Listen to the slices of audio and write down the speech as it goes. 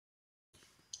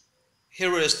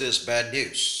Here is this bad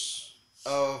news.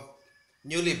 A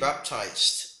newly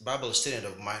baptized Bible student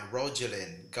of mine,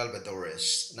 Rogelin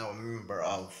Galvadores, now a member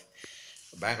of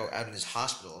Bangkok Adventist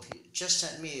Hospital, he just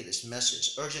sent me this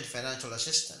message: urgent financial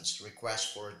assistance,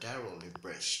 request for Daryl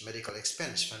Libre's medical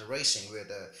expense fundraising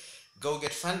with Go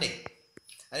Get funding.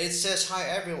 And it says, "Hi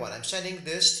everyone, I'm sending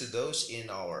this to those in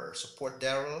our Support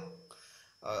Daryl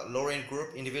Lorraine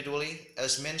Group individually.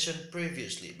 As mentioned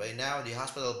previously, by now the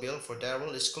hospital bill for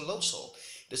Daryl is colossal.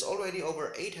 It is already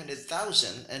over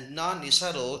 800,000 and none is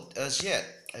settled as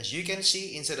yet. As you can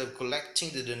see, instead of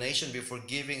collecting the donation before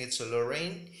giving it to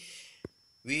Lorraine,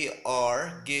 we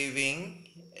are giving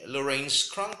Lorraine's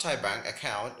Krung Thai bank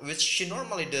account, which she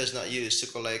normally does not use to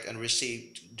collect and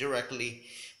receive directly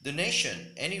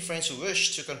donation. Any friends who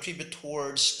wish to contribute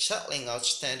towards settling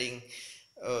outstanding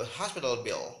hospital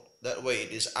bill. That way,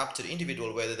 it is up to the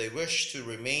individual whether they wish to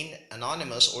remain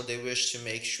anonymous or they wish to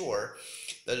make sure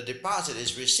that the deposit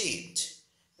is received."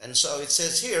 And so it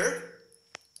says here,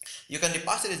 you can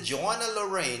deposit at Joanna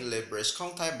Lorraine Libres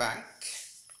Kong Thai Bank,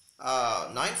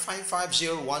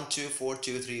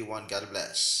 95501242231. God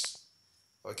bless.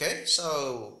 Okay,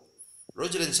 so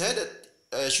Rogelyn said that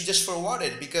she just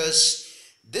forwarded because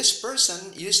this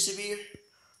person used to be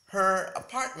her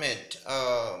apartment,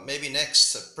 maybe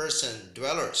next person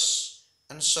dwellers.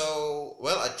 And so,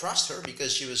 well, I trust her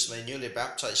because she was my newly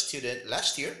baptized student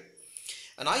last year.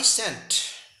 And I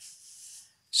sent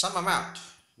some amount,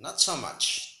 not so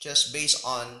much, just based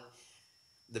on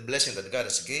the blessing that God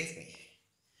has gave me.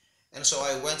 And so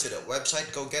I went to the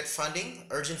website, Go Get Funding,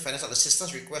 urgent financial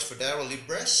assistance request for Daryl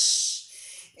Libres.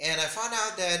 And I found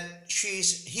out that he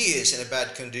is in a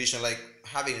bad condition, like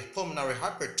having pulmonary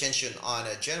hypertension on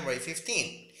January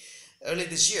 15, early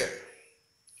this year.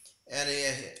 And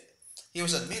he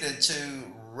was admitted to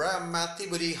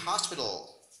Ramatibudi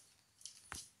Hospital.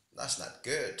 That's not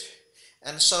good.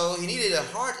 And so he needed a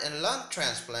heart and lung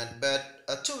transplant, but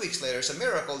 2 weeks later, it's a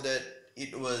miracle that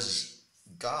it was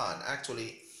gone.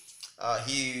 Actually,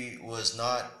 he was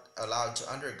not allowed to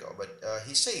undergo, but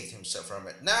he saved himself from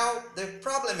it. Now, the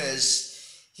problem is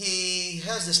he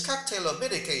has this cocktail of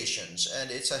medications,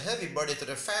 and it's a heavy burden to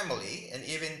the family, and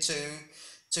even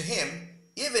to him.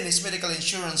 Even his medical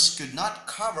insurance could not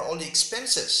cover all the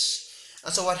expenses.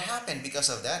 And so what happened because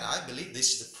of that, I believe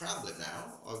this is the problem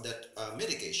now of that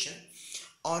medication.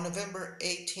 On November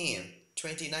 18th,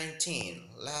 2019,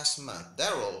 last month,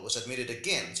 Daryl was admitted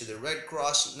again to the Red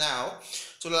Cross, now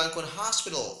to Langkun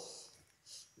Hospital,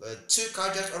 with 2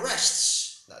 cardiac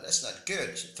arrests. Now that's not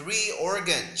good. 3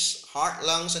 organs, heart,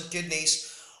 lungs, and kidneys,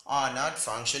 are not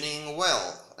functioning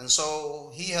well. And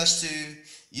so he has to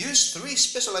use 3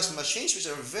 specialized machines which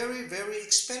are very, very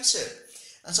expensive.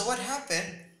 And so what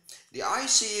happened? The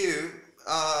ICU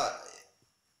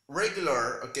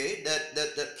regular, okay,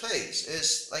 that place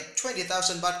is like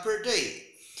 20,000 baht per day.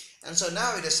 And so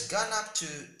now it has gone up to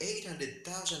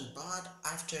 800,000 baht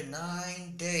after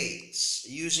 9 days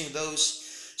using those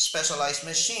specialized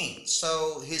machines.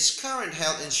 So his current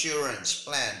health insurance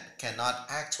plan cannot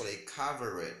actually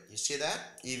cover it. You see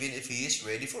that? Even if he is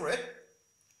ready for it.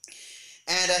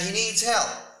 And he needs help.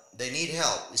 They need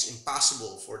help. It's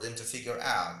impossible for them to figure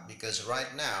out because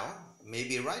right now,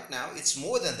 it's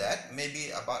more than that, maybe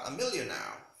about 1 million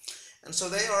now. And so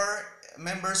they are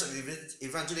members of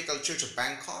Evangelical Church of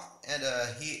Bangkok, and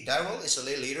Daryl is a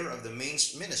lay leader of the main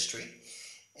ministry,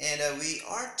 and we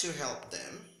are to help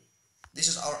them. This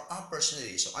is our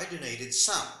opportunity, so I donated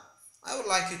some. I would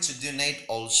like you to donate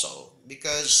also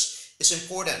because it's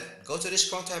important. Go to this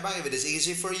contact bank if it is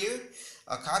easy for you.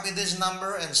 Copy this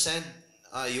number and send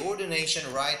your donation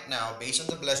right now based on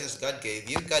the blessings God gave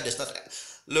you. God does not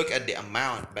look at the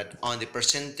amount, but on the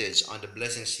percentage, on the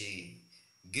blessings He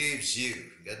gives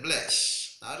you. God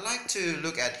bless. Now, I'd like to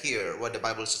look at here what the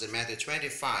Bible says in Matthew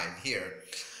 25 here.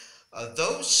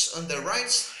 Those on the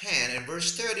right hand in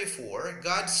verse 34,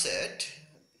 God said,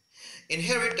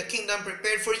 "Inherit the kingdom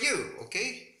prepared for you."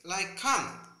 Okay? Like,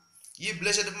 come, you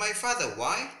blessed of my Father.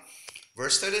 Why?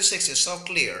 Verse 36 is so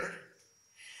clear.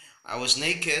 "I was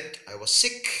naked, I was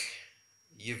sick,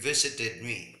 you visited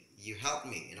me, you helped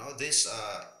me." This,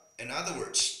 in other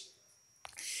words,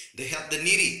 they help the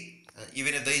needy.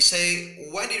 Even if they say,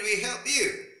 "When did we help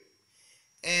you?"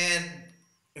 And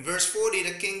in verse 40,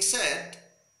 the king said,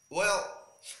 "Well,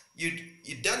 you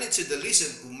done it to the least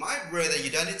of my brethren,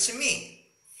 you done it to me."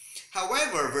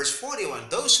 However, verse 41,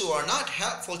 those who are not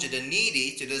helpful to the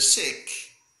needy, to the sick,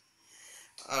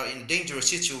 are in a dangerous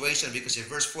situation, because in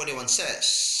verse 41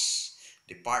 says,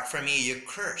 "Depart from me, you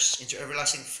cursed, into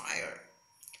everlasting fire,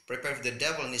 prepared for the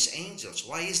devil and his angels."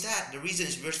 Why is that? The reason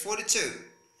is verse 42.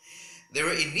 They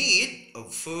were in need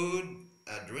of food,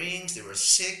 drinks, they were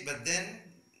sick, but then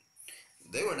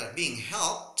they were not being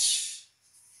helped.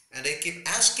 And they keep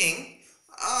asking,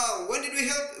 when did we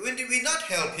help? When did we not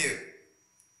help you?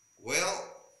 Well,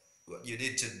 what you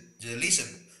did to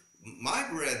listen, my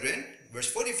brethren, verse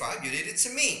 45, you did it to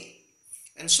me.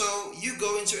 And so you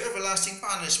go into everlasting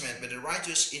punishment, but the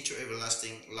righteous into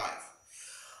everlasting life.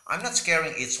 I'm not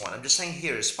scaring each one. I'm just saying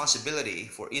here responsibility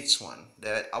for each one,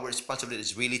 that our responsibility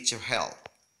is really to help.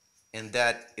 And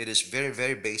that it is very,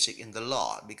 very basic in the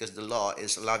law, because the law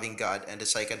is loving God, and the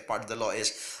second part of the law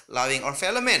is loving our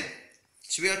fellow men.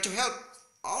 So we are to help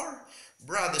our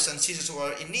brothers and sisters who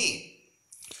are in need.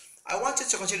 I want you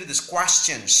to consider these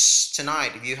questions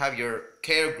tonight. If you have your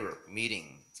care group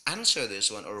meeting, answer this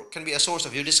one, or can be a source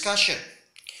of your discussion.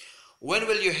 When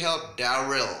will you help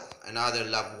Daryl and other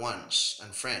loved ones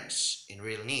and friends in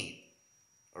real need?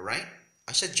 All right?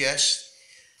 I suggest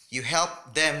you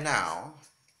help them now,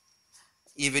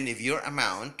 even if your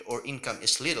amount or income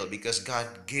is little, because God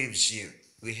gives you.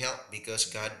 We help because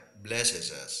God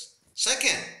blesses us.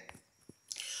 Second,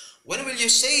 when will you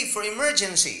save for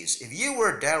emergencies? If you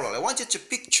were Daryl, I want you to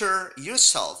picture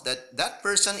yourself, that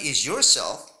person is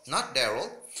yourself, not Daryl.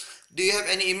 Do you have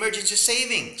any emergency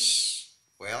savings?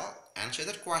 Well, answer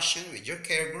that question with your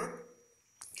care group.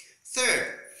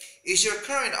 Third, is your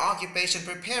current occupation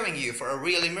preparing you for a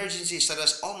real emergency such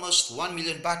as almost 1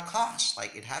 million baht cost?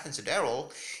 Like it happens to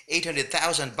Daryl,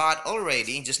 800,000 baht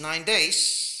already in just 9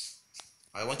 days.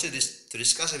 I want you to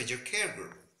discuss it with your care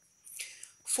group.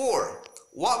 4.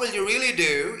 What will you really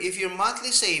do if your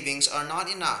monthly savings are not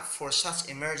enough for such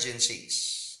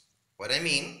emergencies? What I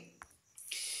mean,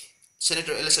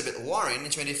 Senator Elizabeth Warren in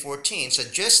 2014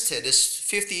 suggested this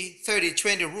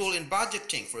 50-30-20 rule in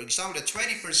budgeting. For example, the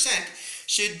 20%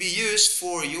 should be used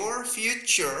for your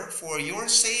future, for your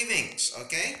savings,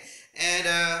 okay? And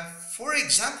for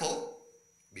example,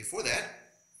 before that,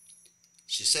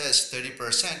 she says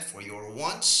 30% for your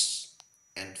wants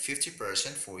and 50%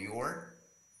 for your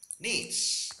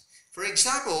needs. For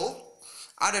example,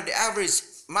 out of the average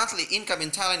monthly income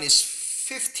in Thailand is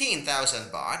 15,000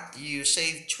 baht, you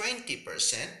save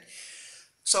 20%.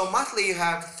 So monthly you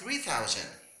have 3,000.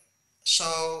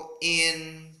 So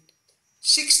in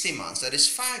 60 months, that is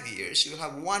 5 years, you will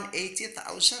have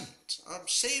 180,000 of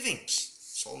savings.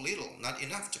 So little, not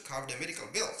enough to cover the medical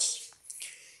bills.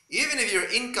 Even if your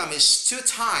income is 2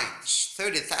 times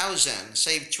 30,000,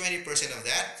 save 20% of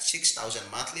that, 6,000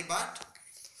 monthly baht.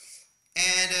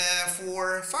 And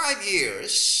for 5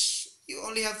 years, you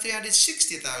only have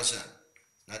 360,000.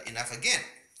 Not enough again.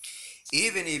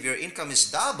 Even if your income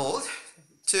is doubled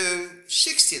to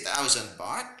 60,000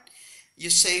 baht, you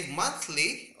save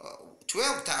monthly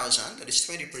 12,000, that is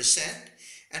 20%.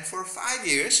 And for 5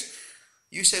 years,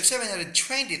 you save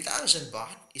 720,000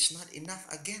 baht. Is not enough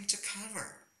again to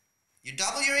cover. You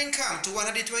double your income to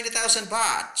 120,000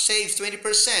 baht, saves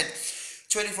 20%,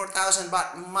 24,000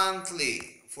 baht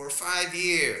monthly. For 5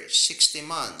 years, 60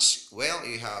 months, well,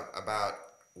 you have about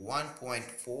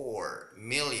 1.4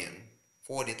 million,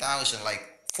 40,000, like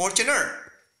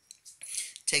Fortuner.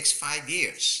 Takes 5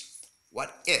 years.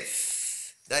 What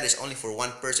if that is only for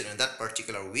one person in that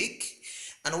particular week?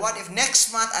 And what if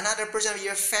next month another person of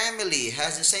your family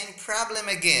has the same problem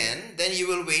again? Then you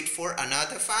will wait for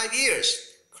another 5 years.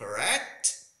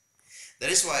 Correct? That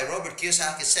is why Robert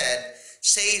Kiyosaki said,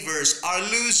 savers are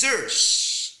losers.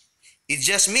 It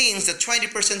just means that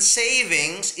 20%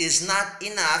 savings is not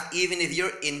enough even if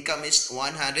your income is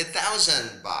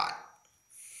 100,000 baht.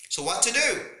 So what to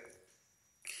do?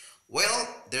 Well,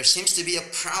 there seems to be a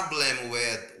problem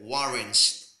with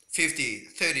Warren's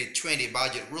 50-30-20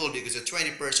 budget rule, because the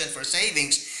 20% for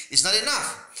savings is not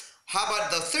enough. How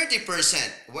about the 30%?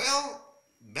 Well,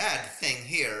 bad thing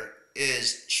here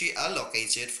is she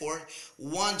allocates it for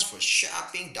wants, for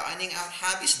shopping, dining out,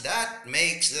 habits. That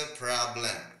makes the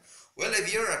problem. Well,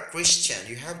 if you're a Christian,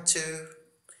 you have to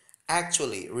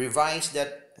actually revise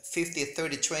that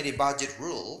 50-30-20 budget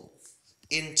rule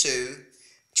into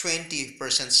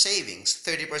 20% savings,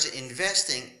 30%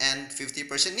 investing, and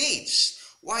 50% needs.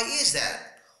 Why is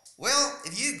that? Well,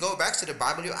 if you go back to the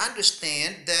Bible, you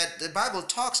understand that the Bible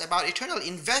talks about eternal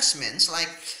investments like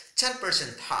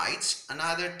 10% tithes,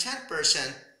 another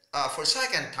 10% for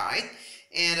second tithe,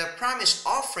 and a promise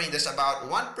offering that's about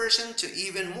 1% to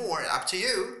even more, up to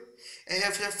you. And you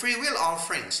have free will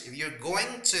offerings. If you're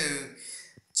going to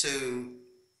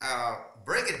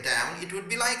break it down, it would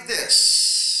be like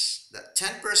this: that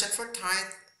 10% for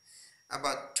tithe,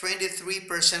 about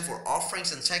 23% for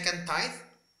offerings and second tithe,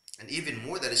 and even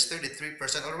more, that is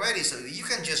 33% already. So you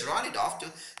can just run it off to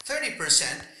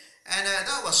 30%, And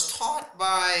that was taught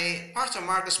by Pastor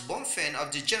Marcus Bonfin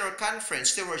of the General Conference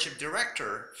Stewardship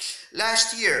Director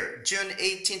last year, June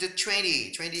 18 to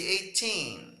 20,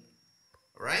 2018,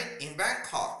 right? In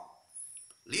Bangkok.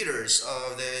 Leaders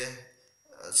of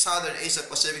the Southern Asia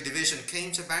Pacific Division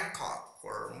came to Bangkok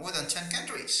for more than 10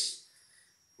 countries.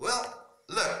 Well,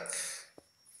 look,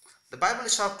 the Bible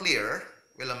is so clear.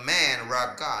 Will a man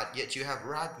rob God, yet you have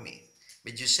robbed me?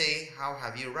 But you say, how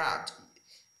have you robbed?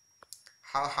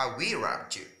 How have we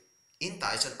robbed you? In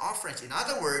tithes and offerings. In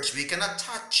other words, we cannot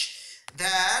touch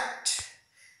that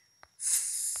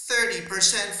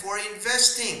 30% for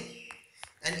investing.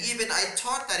 And even I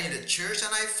taught that in the church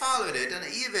and I followed it, and I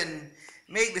even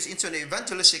make this into an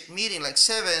evangelistic meeting like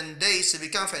 7 days to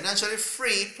become financially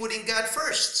free, putting God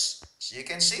first. So you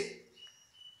can see,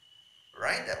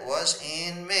 right? That was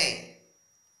in May.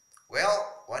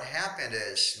 Well, what happened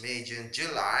is May, June,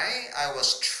 July, I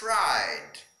was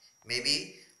tried.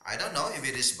 Maybe, I don't know if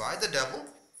it is by the devil,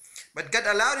 but God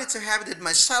allowed it to happen that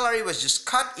my salary was just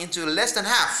cut into less than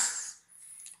half.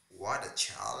 What a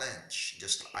challenge.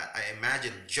 Just I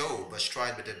imagine Job was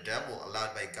tried by the devil,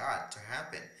 allowed by God to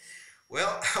happen.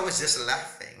 Well, I was just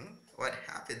laughing. What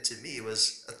happened to me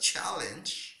was a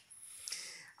challenge.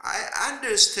 I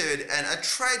understood and I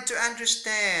tried to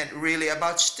understand really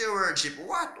about stewardship.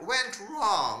 What went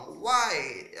wrong?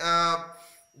 Why?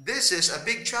 This is a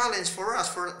big challenge for us.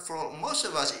 For most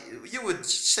of us, you would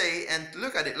say and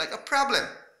look at it like a problem.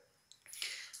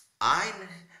 I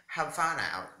have found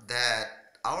out that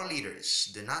our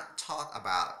leaders do not talk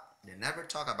about, they never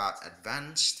talk about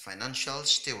advanced financial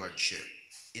stewardship.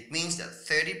 It means that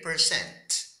 30%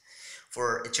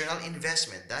 for eternal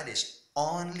investment, that is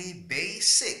only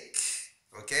basic.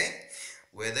 Okay?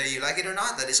 Whether you like it or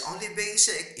not, that is only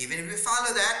basic. Even if you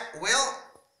follow that, well,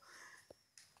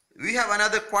 we have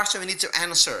another question we need to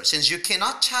answer. Since you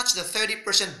cannot touch the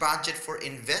 30% budget for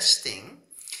investing,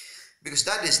 because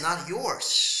that is not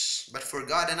yours, but for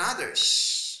God and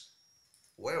others,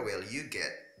 where will you get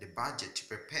the budget to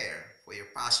prepare for your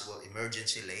possible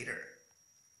emergency later?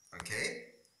 Okay?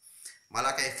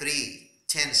 Malachi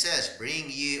 3:10 says, bring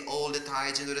ye all the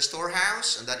tithes into the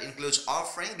storehouse, and that includes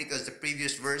offering, because the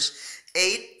previous verse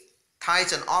 8,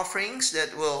 tithes and offerings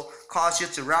that will cause you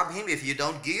to rob him if you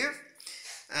don't give.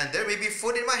 And there may be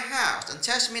food in my house, and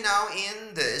test me now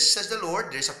in this, says the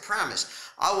Lord. There's a promise.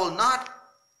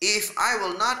 If I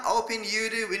will not open you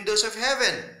the windows of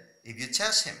heaven, if you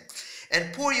test him,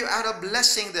 and pour you out a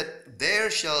blessing that there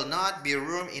shall not be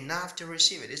room enough to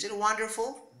receive it. Is it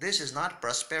wonderful? This is not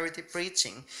prosperity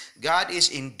preaching. God is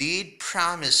indeed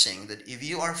promising that if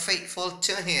you are faithful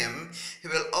to him, he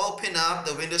will open up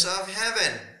the windows of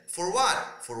heaven. For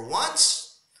what? For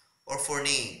wants or for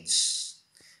needs?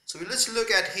 So let's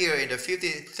look at here in the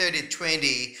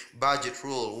 50-30-20 budget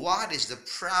rule. What is the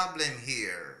problem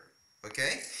here?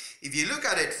 Okay? If you look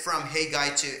at it from Haggai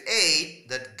 2:8,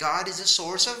 that God is the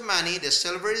source of money, the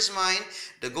silver is mine,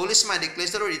 the gold is mine,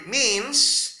 declares the Lord. It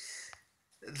means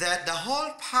that the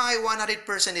whole pie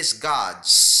 100% is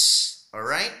God's.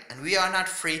 Alright? And we are not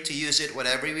free to use it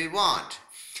whatever we want.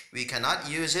 We cannot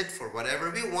use it for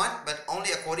whatever we want, but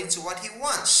only according to what he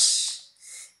wants.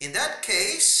 In that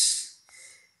case,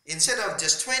 instead of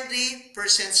just 20%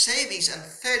 savings and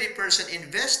 30%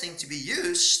 investing to be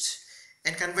used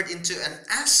and convert into an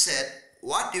asset,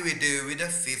 what do we do with the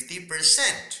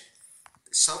 50%?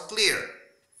 So clear.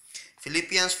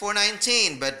 Philippians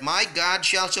 4:19, but my God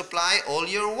shall supply all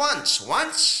your wants.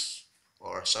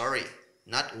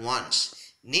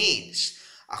 Needs.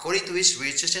 According to his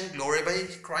riches and glory by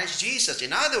Christ Jesus.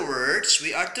 In other words,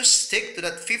 we are to stick to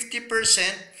that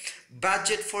 50%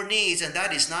 budget for needs, and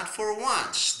that is not for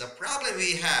wants. The problem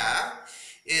we have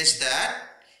is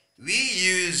that we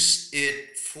use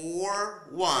it for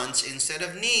wants instead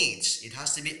of needs. It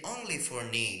has to be only for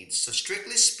needs. So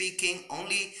strictly speaking,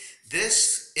 only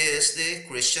this is the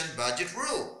Christian budget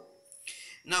rule.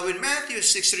 Now in Matthew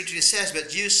 6:33 it says,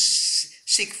 but you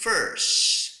seek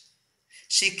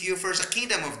you first the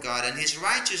kingdom of God and his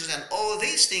righteousness, and all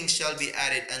these things shall be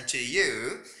added unto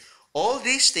you. All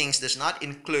these things do not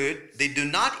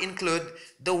include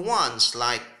the ones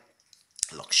like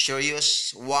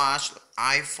luxurious watch,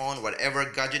 iPhone, whatever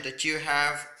gadget that you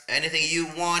have, anything you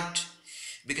want,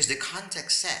 because the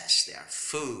context says they are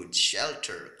food,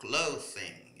 shelter,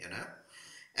 clothing,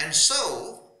 and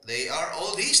so they are,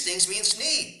 all these things means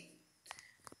need.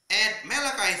 And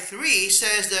Malachi 3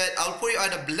 says that I'll pour you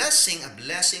out a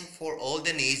blessing for all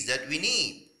the needs that we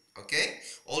need. Okay?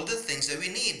 All the things that we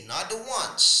need, not the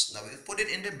wants. Now we put it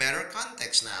in the better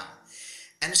context now.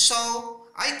 And so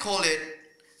I call it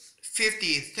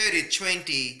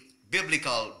 50-30-20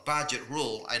 biblical budget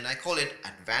rule, and I call it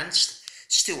advanced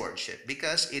stewardship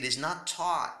because it is not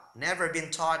taught, never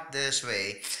been taught this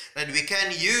way, that we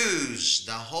can use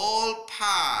the whole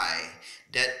pie,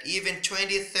 that even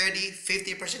 20, 30,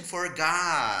 50% for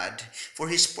God, for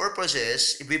His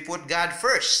purposes, if we put God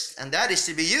first, and that is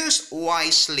to be used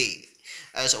wisely.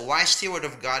 As a wise steward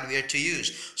of God, we are to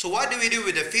use. So what do we do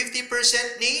with the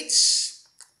 50% needs?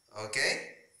 Okay,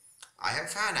 I have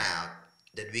found out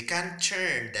that we can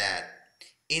turn that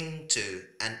into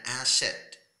an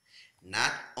asset.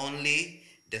 Not only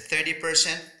the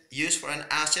 30% used for an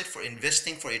asset for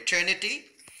investing for eternity,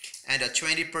 and a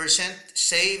 20%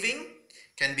 saving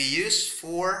can be used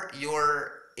for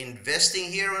your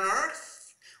investing here on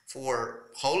earth, for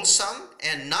wholesome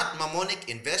and not mammonic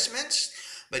investments.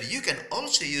 But you can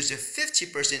also use the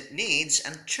 50% needs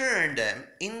and turn them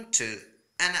into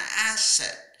an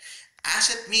asset.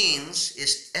 Asset means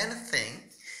is anything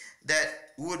that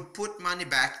would put money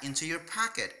back into your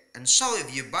pocket. And so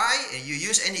if you buy and you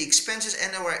use any expenses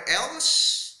anywhere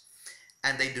else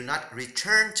and they do not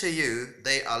return to you,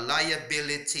 they are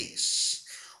liabilities.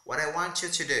 What I want you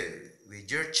to do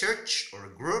with your church or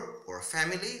group or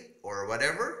family or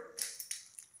whatever,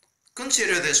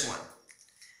 consider this one.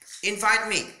 Invite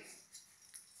me.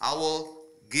 I will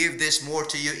give this more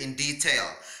to you in detail.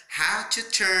 How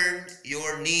to turn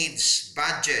your needs,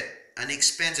 budget, and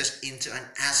expenses into an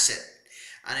asset.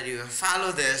 And if you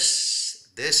follow this,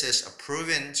 this is a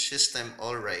proven system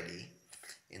already.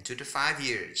 In 2 to 5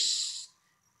 years,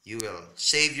 you will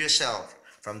save yourself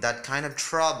from that kind of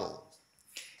trouble.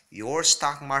 Your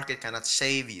stock market cannot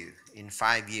save you in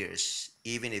 5 years,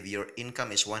 even if your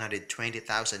income is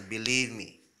 120,000. Believe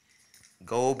me,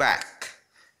 go back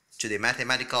to the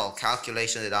mathematical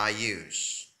calculation that I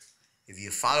use. If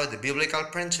you follow the biblical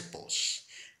principles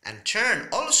and turn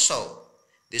also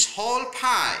this whole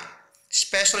pie,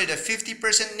 especially the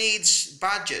 50% needs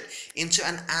budget, into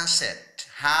an asset.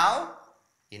 How?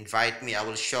 Invite me. I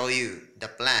will show you the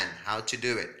plan how to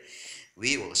do it.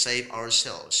 We will save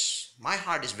ourselves. My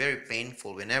heart is very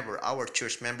painful whenever our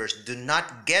church members do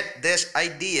not get this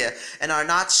idea and are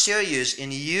not serious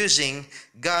in using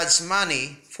God's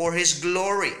money for His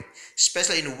glory,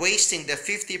 especially in wasting the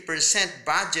 50%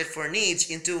 budget for needs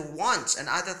into wants and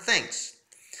other things.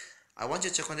 I want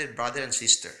you to consider, brother and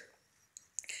sister,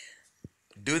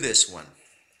 do this one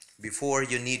before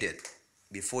you need it,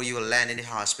 before you land in the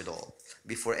hospital,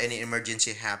 before any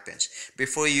emergency happens,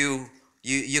 before you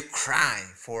cry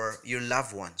for your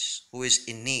loved ones who is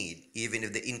in need, even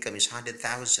if the income is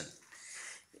 100,000.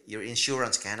 Your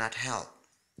insurance cannot help.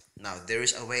 Now there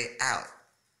is a way out.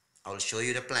 I will show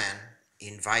you the plan.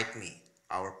 Invite me.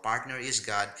 Our partner is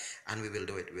God, and we will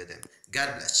do it with Him.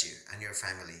 God bless you and your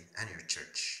family and your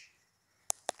church.